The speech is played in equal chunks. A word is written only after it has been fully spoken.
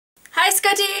Hi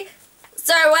Scotty!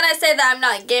 So when I say that I'm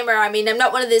not a gamer, I mean I'm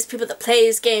not one of those people that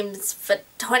plays games for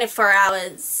 24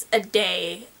 hours a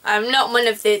day. I'm not one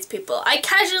of those people. I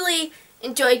casually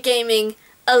enjoy gaming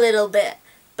a little bit,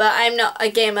 but I'm not a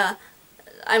gamer.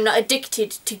 I'm not addicted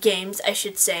to games, I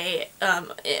should say,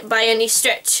 by any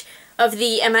stretch of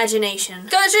the imagination.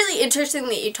 It was really interesting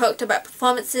that you talked about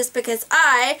performances because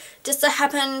I just so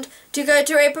happened to go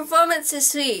to a performance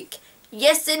this week.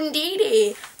 Yes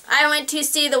indeedy! I went to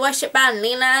see the worship band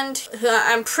Leland, who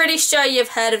I'm pretty sure you've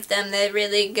heard of them. They're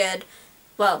really good.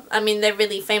 Well, I mean they're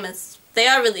really famous. They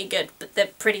are really good, but they're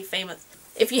pretty famous.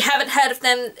 If you haven't heard of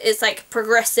them, it's like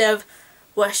progressive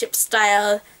worship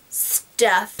style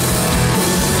stuff.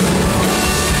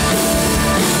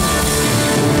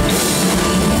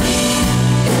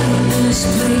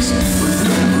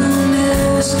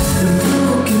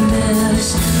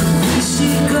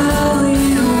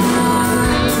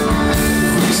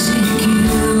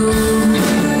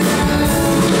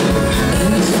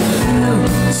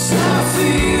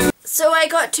 So I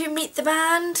got to meet the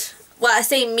band. Well, I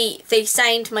say meet, they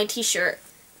signed my t-shirt.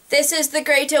 This is the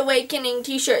Great Awakening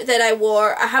t-shirt that I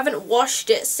wore. I haven't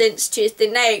washed it since Tuesday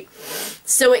night,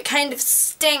 so it kind of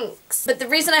stinks. But the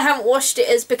reason I haven't washed it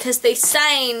is because they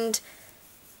signed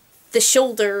the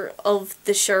shoulder of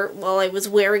the shirt while I was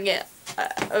wearing it.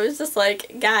 I was just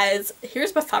like, guys,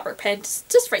 here's my fabric pen,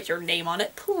 just write your name on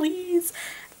it, please.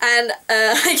 And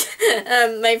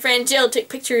my friend Jill took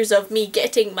pictures of me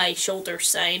getting my shoulder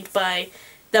signed by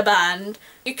the band.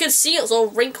 You can see it's all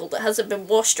wrinkled. It hasn't been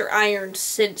washed or ironed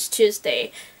since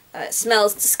Tuesday. It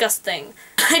smells disgusting.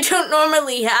 I don't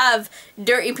normally have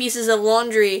dirty pieces of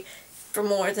laundry for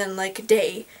more than like a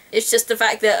day. It's just the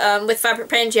fact that with fabric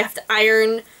pens you have to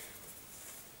iron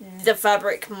the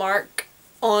fabric mark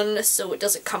on so it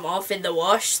doesn't come off in the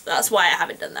wash. That's why I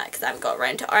haven't done that, because I haven't got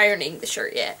around to ironing the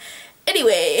shirt yet.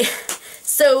 Anyway,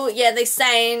 so yeah, they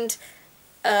signed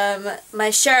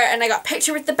my shirt and I got a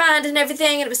picture with the band and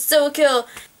everything, and it was so cool.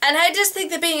 And I just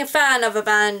think that being a fan of a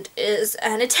band is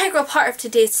an integral part of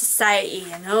today's society,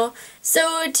 you know?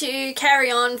 So to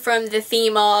carry on from the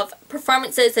theme of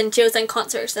performances and shows and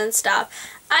concerts and stuff,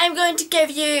 I'm going to give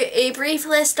you a brief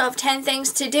list of 10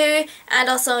 things to do and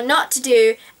also not to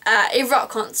do at a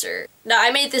rock concert. Now, I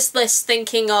made this list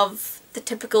thinking of the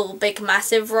typical big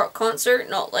massive rock concert,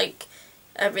 not like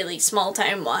a really small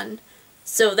town one.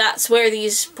 So that's where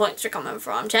these points are coming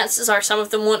from. Chances are some of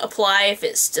them won't apply if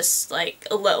it's just like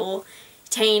a little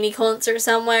tiny concert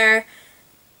somewhere,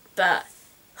 but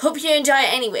hope you enjoy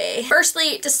it anyway.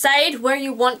 Firstly, decide where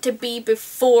you want to be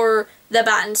before the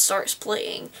band starts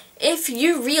playing. If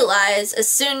you realize as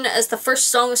soon as the first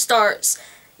song starts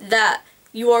that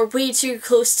you are way too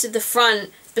close to the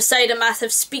front beside a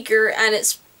massive speaker and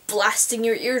it's blasting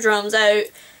your eardrums out,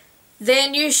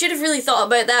 then you should have really thought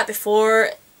about that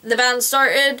before the band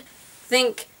started.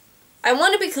 Think, I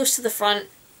want to be close to the front,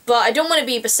 but I don't want to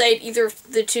be beside either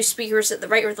of the two speakers at the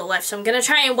right or the left, so I'm going to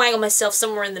try and wangle myself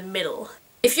somewhere in the middle.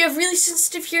 If you have really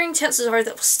sensitive hearing, chances are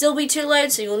that will still be too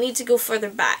loud, so you'll need to go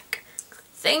further back.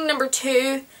 Thing number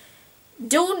 2,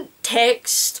 don't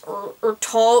text or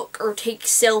talk or take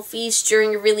selfies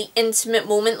during a really intimate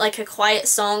moment like a quiet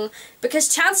song, because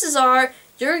chances are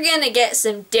you're going to get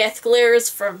some death glares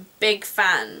from big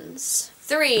fans.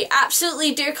 3.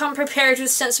 Absolutely do come prepared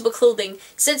with sensible clothing.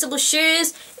 Sensible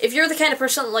shoes. If you're the kind of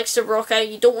person that likes to rock out,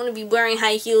 you don't want to be wearing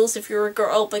high heels if you're a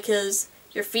girl because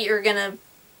your feet are gonna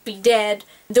be dead.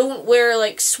 Don't wear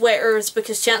like sweaters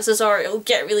because chances are it'll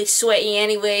get really sweaty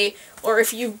anyway. Or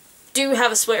if you do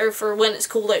have a sweater for when it's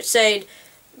cold outside,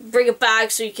 bring a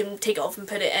bag so you can take it off and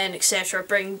put it in, etc.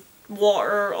 Bring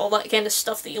water, all that kind of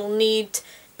stuff that you'll need.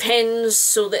 Pens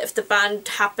so that if the band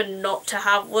happen not to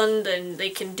have one, then they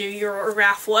can do your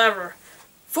autograph, whatever.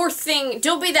 4th thing,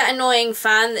 don't be that annoying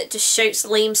fan that just shouts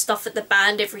lame stuff at the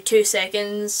band every 2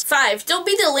 seconds. 5. Don't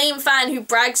be the lame fan who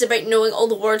brags about knowing all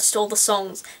the words to all the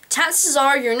songs. Chances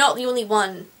are you're not the only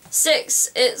one. 6.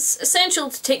 It's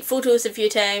essential to take photos a few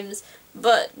times,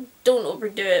 but don't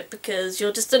overdo it because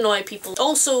you'll just annoy people.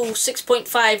 Also,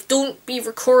 6.5, don't be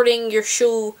recording your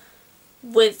show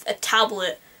with a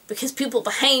tablet, because people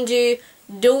behind you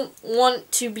don't want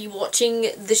to be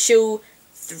watching the show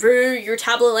through your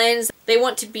tablet lens. They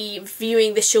want to be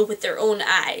viewing the show with their own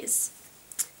eyes.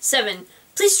 7.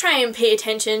 Please try and pay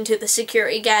attention to the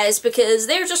security guys because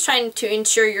they're just trying to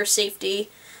ensure your safety,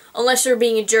 unless they're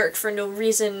being a jerk for no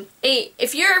reason. 8.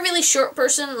 If you're a really short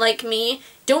person like me,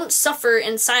 don't suffer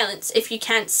in silence if you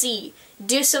can't see.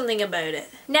 Do something about it.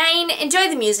 9. Enjoy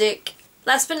the music.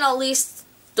 Last but not least,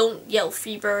 don't yell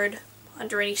Freebird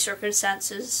under any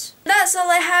circumstances. That's all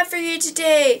I have for you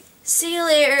today. See you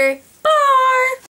later. Bye!